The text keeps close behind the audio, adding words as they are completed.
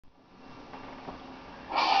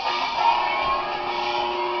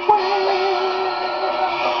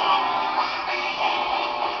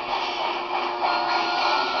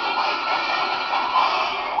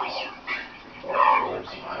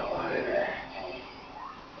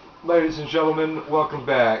Ladies and gentlemen, welcome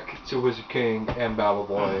back to Wizard King and Battle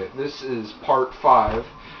Boy. This is part 5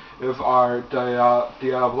 of our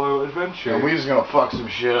Diablo adventure. And we just gonna fuck some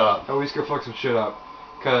shit up.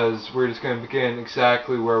 Because we're just gonna begin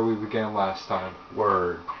exactly where we began last time.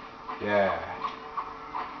 Word. Yeah.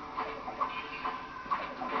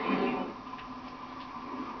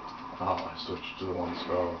 Oh, I switched to the one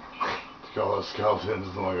spell. To kill those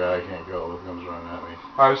skeletons, the one guy I can't kill that comes running at me.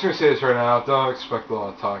 Alright, I'm just gonna say this right now. Don't expect a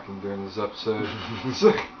lot of talking during this episode.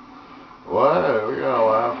 What? We gotta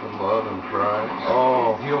laugh and love and cry.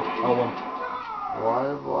 Oh. Heal.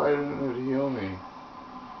 Why didn't it heal me?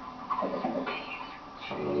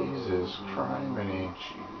 Jesus criminy.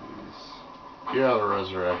 Jeez. You have a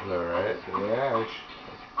resurrect though, right? Yeah,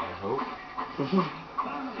 I hope.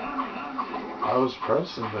 I was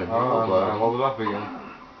pressing the heal button. I hold it up again.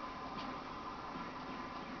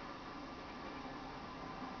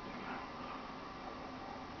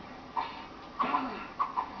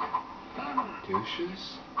 Douches?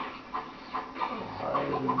 Why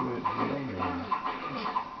didn't it heal me?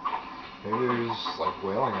 Maybe they're just like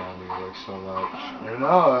wailing on me like so much. You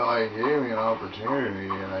know, it like gave me an opportunity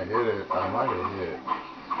and I hit it. I might have hit.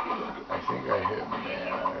 I think I hit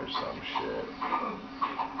mana or some shit.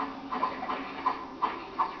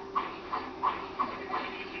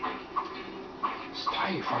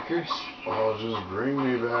 Stay, fuckers. Well, just bring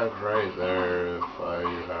me back right there if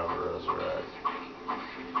you have a resurrect.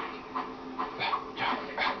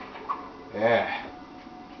 Yeah.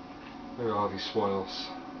 Look at all these spoils.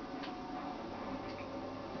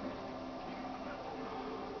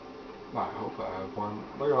 I hope I have one.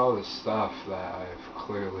 Look at all this stuff that I've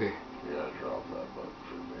clearly... Yeah, drop that book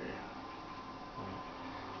for me.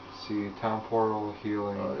 See, town portal,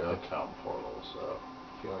 healing... Oh yeah, town portal, so...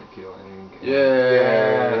 Healing...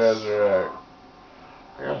 Yeah, resurrect.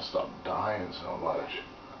 I gotta stop dying so much.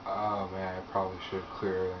 Oh man, I probably should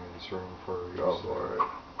clear everything in this room before we go for it.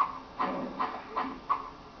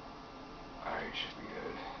 Alright, should be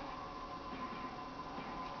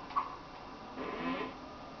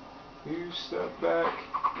good. You step back.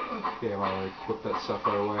 Yeah, I might like whip that stuff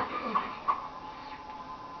right away.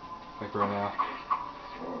 Like right now.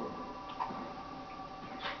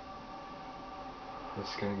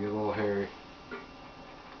 It's gonna get a little hairy.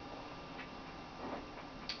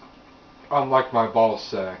 Unlike my ball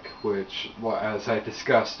sack, which, well, as I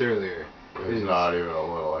discussed earlier, is not even a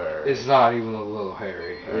little hairy. It's not even a little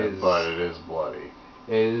hairy. But it is bloody.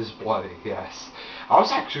 It is bloody, yes. I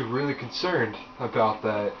was actually really concerned about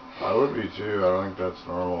that. I would be too. I don't think that's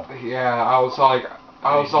normal. Yeah, I was like,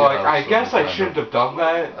 I guess I shouldn't have done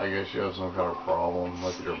that. I guess you have some kind of problem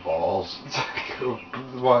with your balls.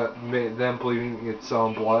 What, them bleeding its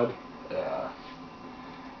own blood? Yeah.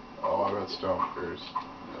 Oh, I got stone pierce.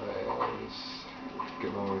 Let's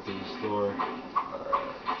get my way through this door.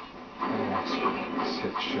 Alright. Let's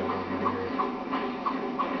hit shit over here.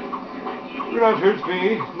 Do not hurt me,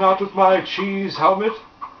 not with my cheese helmet.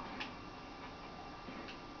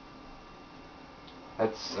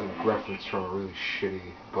 That's a reference from a really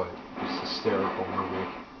shitty but just hysterical movie.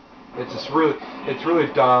 It's really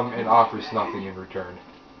dumb and offers nothing in return.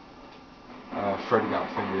 Freddy got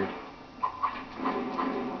fingered.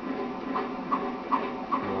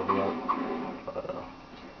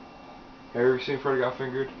 Have you ever seen Freddy Got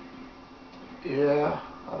Fingered? Yeah,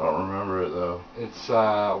 I don't remember it though. It's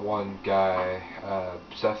one guy,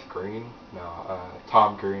 Seth Green? No,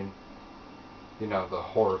 Tom Green. You know, the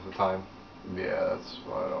horror of the time. Yeah, that's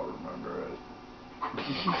why I don't remember it.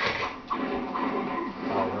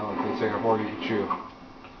 Oh no, it's like a horror you can chew.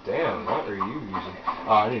 Damn, what are you using?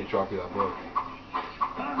 I need to drop you that book.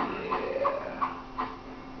 Yeah.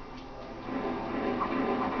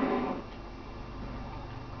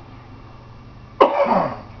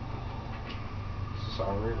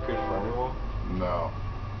 Sorry, good for anyone? No.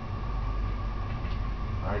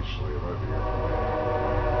 Actually, it might be good for me.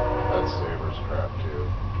 That saber's crap too.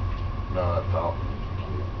 No, that fountain.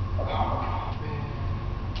 Oh man.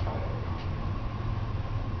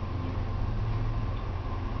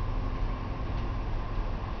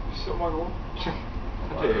 You steal my gold?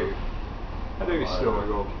 How dare you? How dare you steal my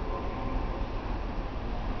gold?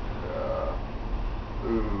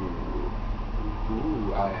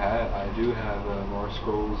 Ooh, I do have more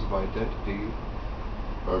scrolls of identity.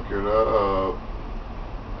 Look it up.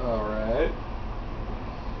 Alright.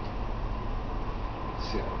 Let's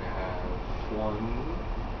see, I have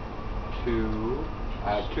 1, 2. I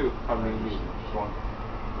have 2. How many do you need? Just one.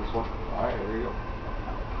 This one? Alright, there you go.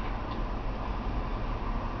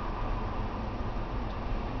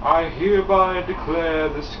 I hereby declare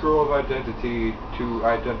the scroll of identity to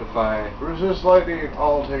identify. Resist lightning.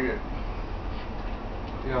 I'll take it.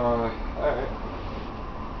 You know,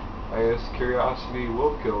 I guess curiosity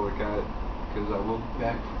will kill the cat, because I will be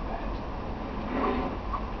back for that.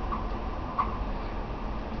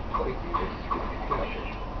 Play here.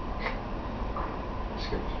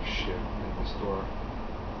 Scared some shit in this door.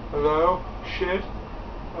 Hello? Shit?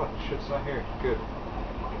 Oh, shit's not here. Good.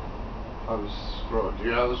 I was... Scroll. Do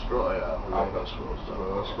you have the scroll? Yeah, we I got that scrolls.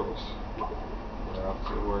 Those scrolls. I don't have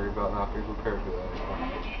to worry about not being prepared for that anymore. I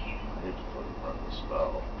need to fucking run the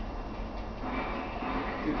spell.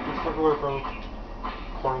 Get the fuck away from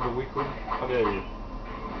Corner the Weakling. How dare you?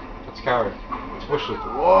 That's coward. It's wishly.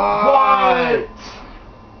 What?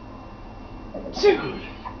 Dude!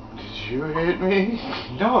 Did you hit me?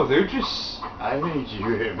 No, they're just... I think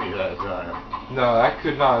you hit me that time. No, that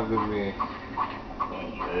could not have been me.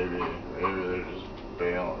 Maybe they're just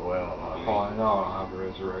wailing on me. Oh, I know I have a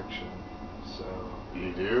resurrection, so...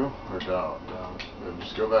 You do? Or don't? Don't. Then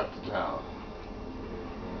just go back to town.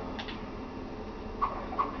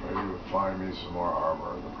 Maybe you'll find me some more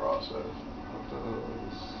armor in the process. What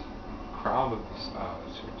those? Crown of the... Oh,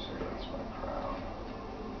 that's yours. That's my crown.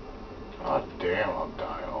 God damn, I'm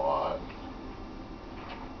dying a lot.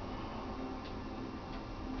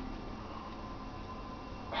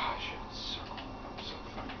 Ah, shit, circle. I'm so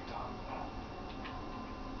fucking dumb.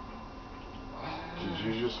 Did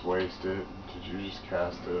you just waste it? Did you just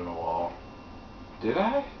cast it in a wall? Did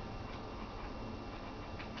I?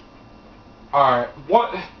 Alright,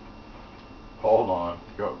 what? Hold on.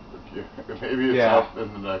 Go. Maybe it's up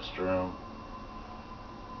in the next room.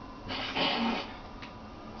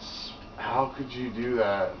 How could you do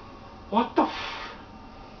that? What the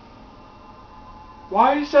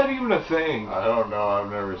Why is that even a thing? I don't know. I've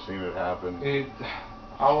never seen it happen.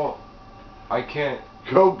 I can't.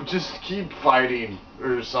 Go. Just keep fighting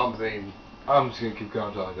or something. I'm just gonna keep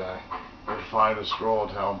going until I die. Or find a scroll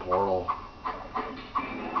town portal.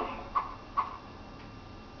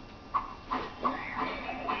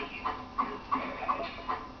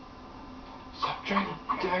 Stop trying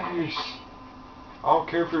daggers. I don't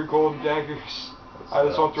care for your golden daggers. I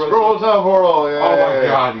just want the scroll town portal. Yay. Oh my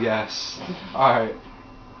god, yes. Alright.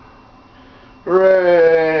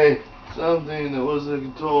 Hooray! Something that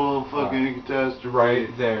wasn't a total fucking catastrophe.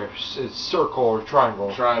 Right there. It's circle or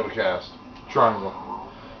triangle. Triangle cast. Triangle.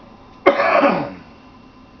 God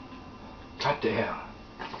damn.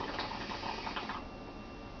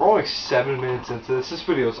 We're only 7 minutes into this. This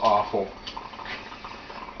video is awful.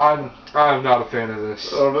 I'm not a fan of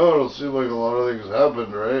this. I don't know. It don't seem like a lot of things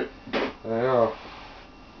happened, right? I know.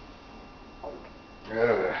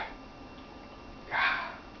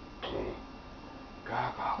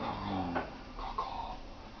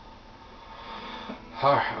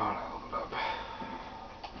 Alright, I want to open up.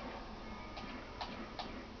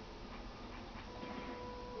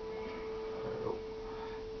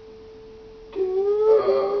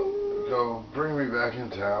 Go bring me back in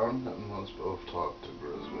town and let's both talk to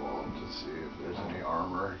Griswold to see if there's any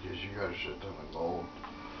armor, because you got a shit ton of gold.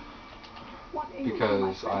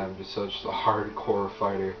 Because I'm just such a hardcore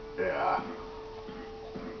fighter. Yeah.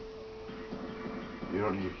 You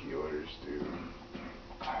don't need healers, dude.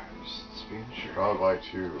 Just being sure. I'd like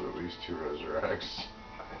at least two resurrects.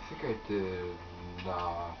 I think I did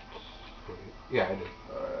not. Yeah, I did.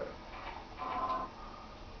 Alright.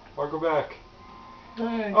 I'll go back.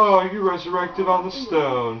 Thanks. Oh, you resurrected on the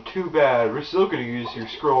stone. Too bad. We're still gonna use your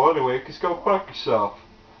scroll anyway, because go fuck yourself.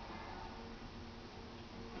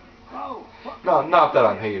 No, not that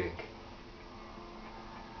I'm hating.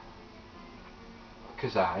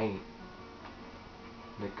 Because I ain't.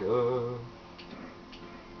 Nigga.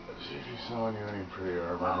 See if he's selling you any pretty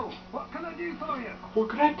armor. Oh, what can I do for you? What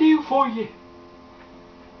can I do for you?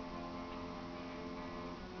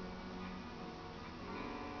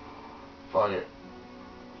 Fuck it.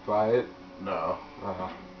 Buy it? No.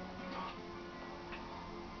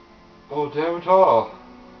 Oh, damn it all.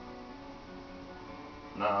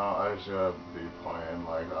 No, I just gotta be playing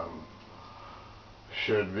like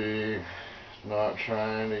should be, not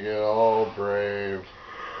trying to get all brave.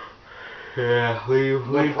 Yeah, leave.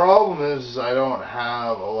 The problem is I don't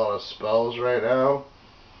have a lot of spells right now,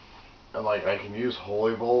 and like I can use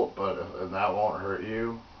Holy Bolt, and that won't hurt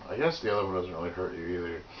you. I guess the other one doesn't really hurt you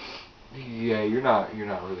either. Yeah, you're not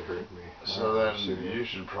really hurting me. So then you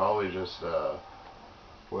should probably just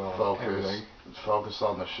focus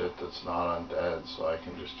on the shit that's not undead, so I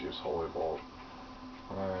can just use Holy Bolt.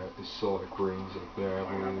 Alright, it's still like rings up there, I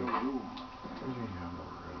believe.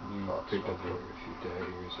 You picked up a few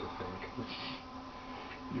daggers, I think.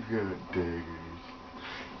 You've got daggers.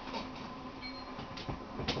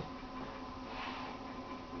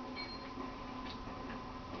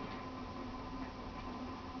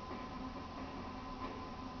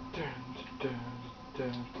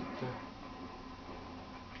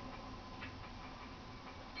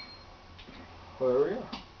 Well, there we go.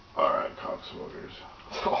 Alright, cocksmokers.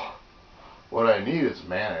 Oh. What I need is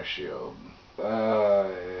mana shield.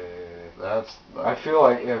 That's. I feel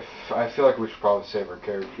like we should probably save our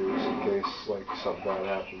characters in case like something bad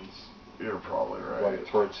happens. You're probably right. Like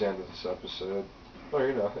towards the end of this episode, or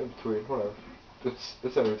in between, whatever.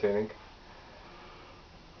 It's entertaining.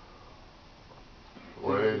 The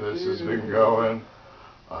way this has been going,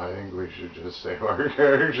 I think we should just save our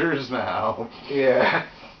characters now. Yeah.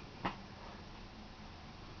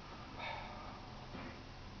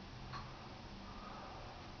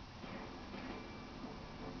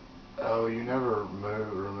 Oh, you never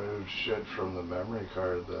removed shit from the memory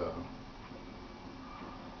card, though.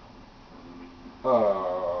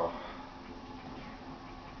 Oh.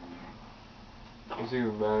 Doesn't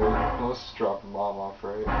even matter. Let's just drop mom off,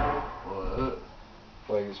 right? What?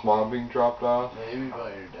 Like, is mom being dropped off? Maybe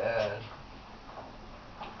by your dad.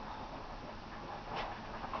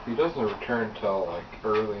 He doesn't return till like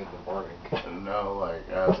early in the morning. No, like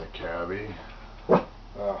as a cabbie.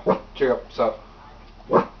 Check up, what's up?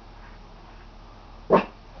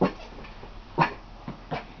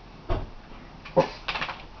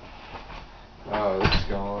 Oh, this is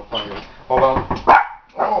going up on you. Hold on.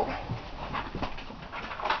 Oh.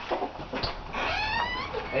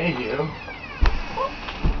 Hey, you.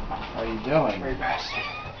 How you doing? Hey, bastard.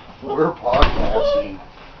 We're podcasting.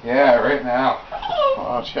 Yeah, right now. Why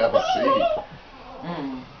don't you have a seat?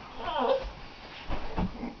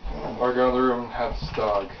 Or go in the room and have this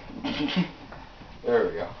dog. There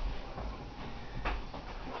we go.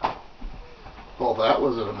 Well, that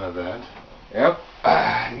was an event. Yep.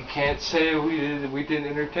 You can't say we didn't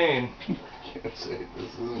entertain. Can't say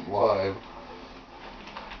this isn't live.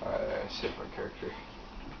 Alright, I saved my character.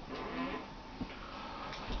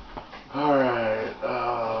 Alright,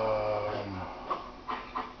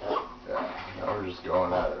 yeah, now we're just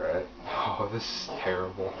going at it, right? Oh, this is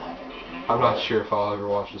terrible. I'm not sure if I'll ever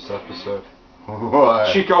watch this episode.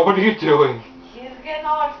 What? Chico, what are you doing? He's getting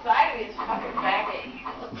all excited. He's fucking back at you.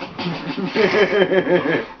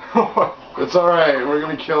 It's alright, we're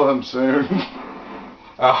gonna kill him soon.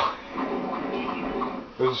 Oh.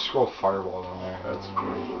 There's a scroll fireball down there. That's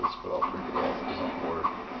ridiculous, but I'll pick it up because I'm bored.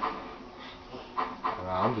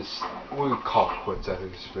 We'll call it quits after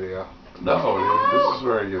this video. No, dude, this is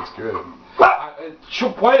where it gets good.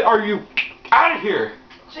 What are you? Out of here!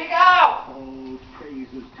 Chico! All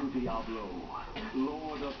praises to Diablo,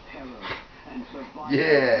 Lord of Terror, and survivor.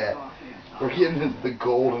 Yeah, we're getting into the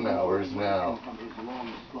golden hours now.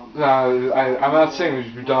 No, I'm not saying we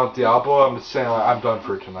should be done with Diablo. I'm just saying like, I'm done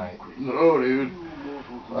for tonight. No, dude.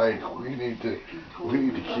 Like we need to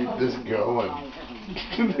keep this going.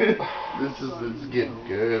 This is getting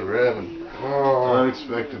good. We're having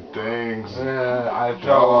unexpected things. I've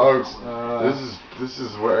Dogs. This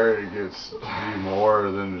is where it gets to be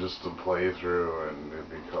more than just a playthrough, and it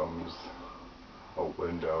becomes a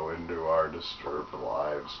window into our disturbed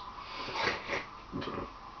lives.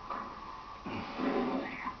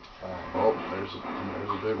 Oh, there's a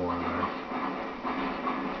big one there.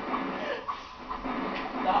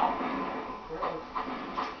 Stop.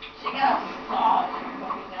 Chico, stop.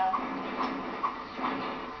 Fucking down.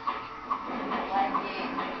 Like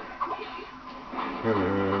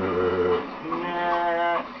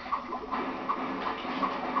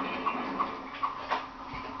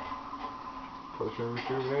Potion of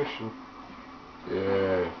rejuvenation.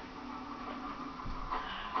 Yeah.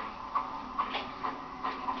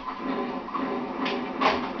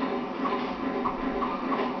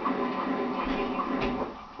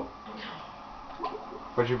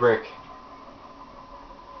 What'd you break?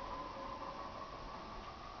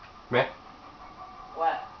 Meh?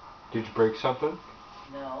 what? Did you break something?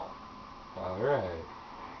 No. Alright.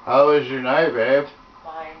 How was your night, babe?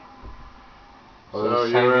 Fine. So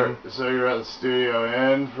you were at the Studio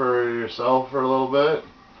Inn for yourself for a little bit?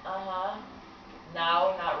 Uh-huh.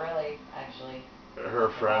 No, not really, actually. Her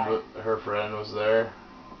friend was there.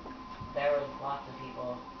 There was lots of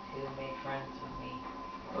people who made friends with me.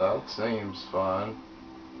 That seems fun.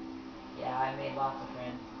 Yeah, I made lots of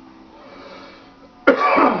friends.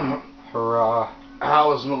 Hurrah. How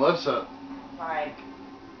was Melissa? Fine.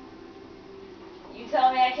 You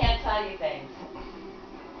tell me I can't tell you things.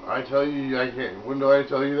 I tell you I can't. When do I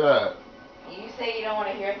tell you that? You say you don't want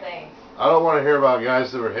to hear things. I don't want to hear about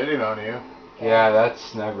guys that were hitting on you. Yeah,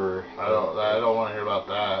 that's never. I don't want to hear about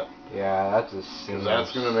that. Yeah, that's a sin. Because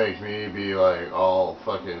that's gonna make me be like all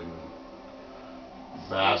fucking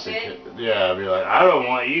masochist. Yeah, I'd be like, I don't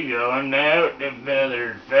want you going out. The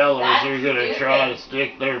feathered fellas That's are gonna stupid. try to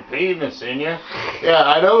stick their penis in you. Yeah,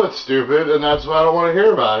 I know it's stupid, and that's why I don't want to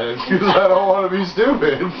hear about it, because I don't want to be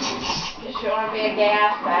stupid. Because you want to be a gay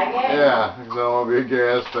ass faggot? Yeah, because I don't want to be a gay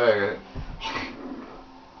ass faggot.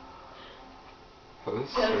 Oh, this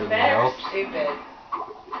Because certainly men are helps. stupid.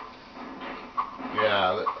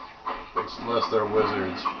 Yeah, unless they're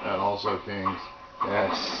wizards and also kings.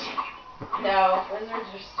 Yes. No, wizards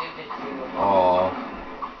are stupid too. Aww.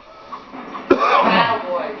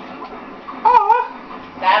 Battle boys.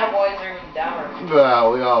 Battle boys are even dumber.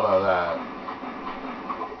 Well, we all know that.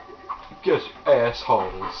 Just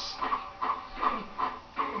assholes.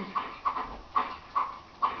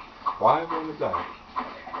 Why would it die?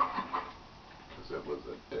 Because it was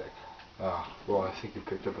a dick. Ah, well, I think you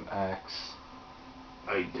picked up an axe.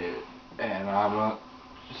 I did. And I'm not.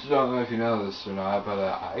 Just don't know if you know this or not, but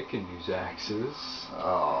I can use axes.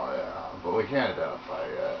 Oh, yeah. But we can't identify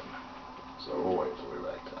yet. So we'll wait till we're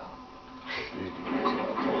back down. If you can use it,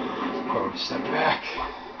 I'll totally use Oh, step back. it.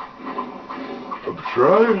 I'm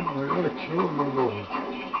trying. I gotta kill him and go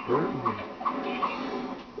hurting me.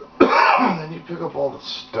 And then you pick up all the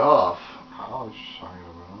stuff. I was just talking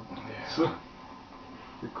about. Yeah.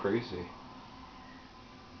 You're crazy.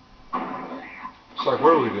 It's like,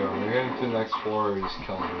 what are we doing? We're heading to the next floor or just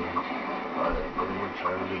killing everyone? Alright, we're gonna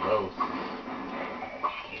try to do both.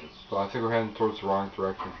 So I think we're heading towards the wrong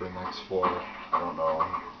direction for the next floor. I don't know,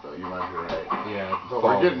 but you might be right. Yeah, But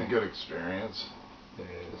follow we're getting me. good experience. Yeah,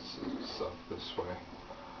 it's up this way.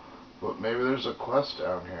 But maybe there's a quest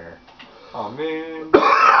down here. Oh man,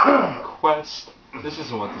 quest. This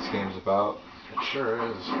isn't what this game's about. It sure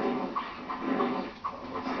is. Oh,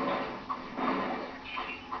 what's that?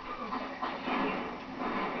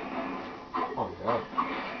 Oh yeah.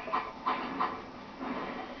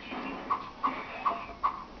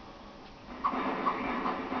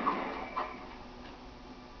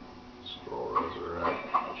 Scroll resurrect.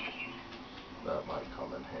 That might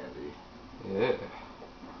come in handy. Yeah.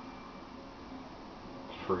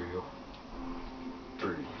 For you.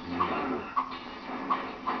 For you.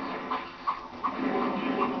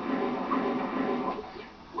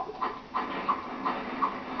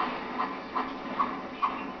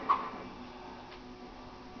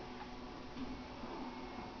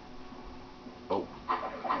 Oh.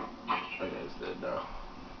 That guy's dead now.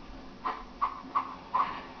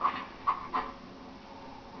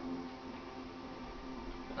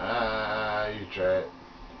 Ah, you try it.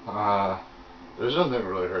 There's nothing that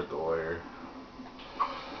really hurt the lawyer.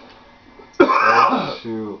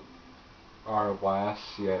 To our last,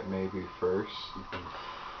 yet maybe first.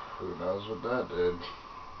 Who knows what that did?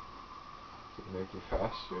 Did it make you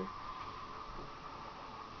faster?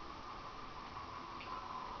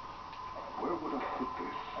 Where would I put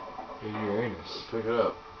this? In your anus. Pick it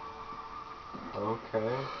up.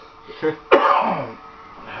 Okay. It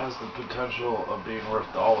has the potential of being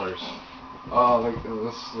worth dollars. Oh, let's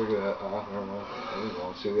look at that. I don't know. We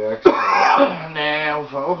won't see the action. Nah,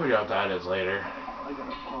 we'll figure out what that is later. I got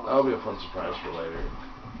a pause. That'll be a fun surprise for later.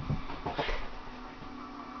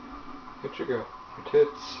 Here you go. Your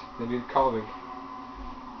tits. They need calming.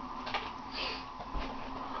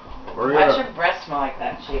 We're Why's gonna your breath smell like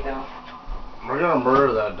that, Chico?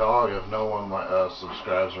 murder that dog if no one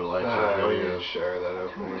subscribes or likes our We need videos. to share that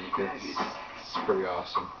opening. It's pretty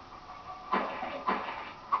awesome.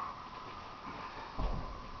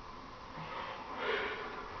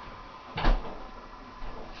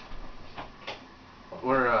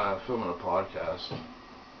 We're filming a podcast.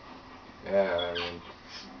 Yeah, I mean,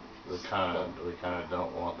 We kind of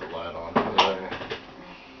don't want the light on. yeah.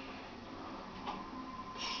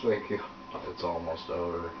 Thank you. It's almost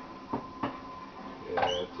over.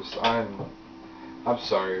 Yeah, just I'm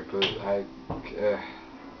sorry, but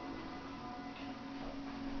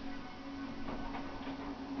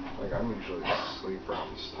like I'm usually asleep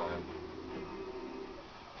around this time.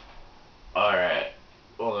 All right.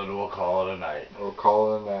 Well, then we'll call it a night. We'll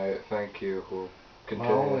call it a night. Thank you. We'll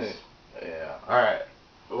continue this Yeah. All right.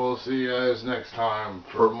 We'll see you guys next time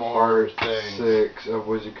for more part things. 6 of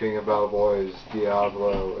Wizard King and Battle Boys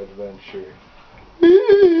Diablo Adventure.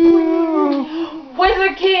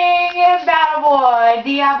 Wizard King and Battle Boy,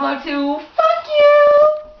 Diablo 2, fuck you!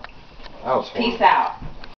 That was horrible. Peace out.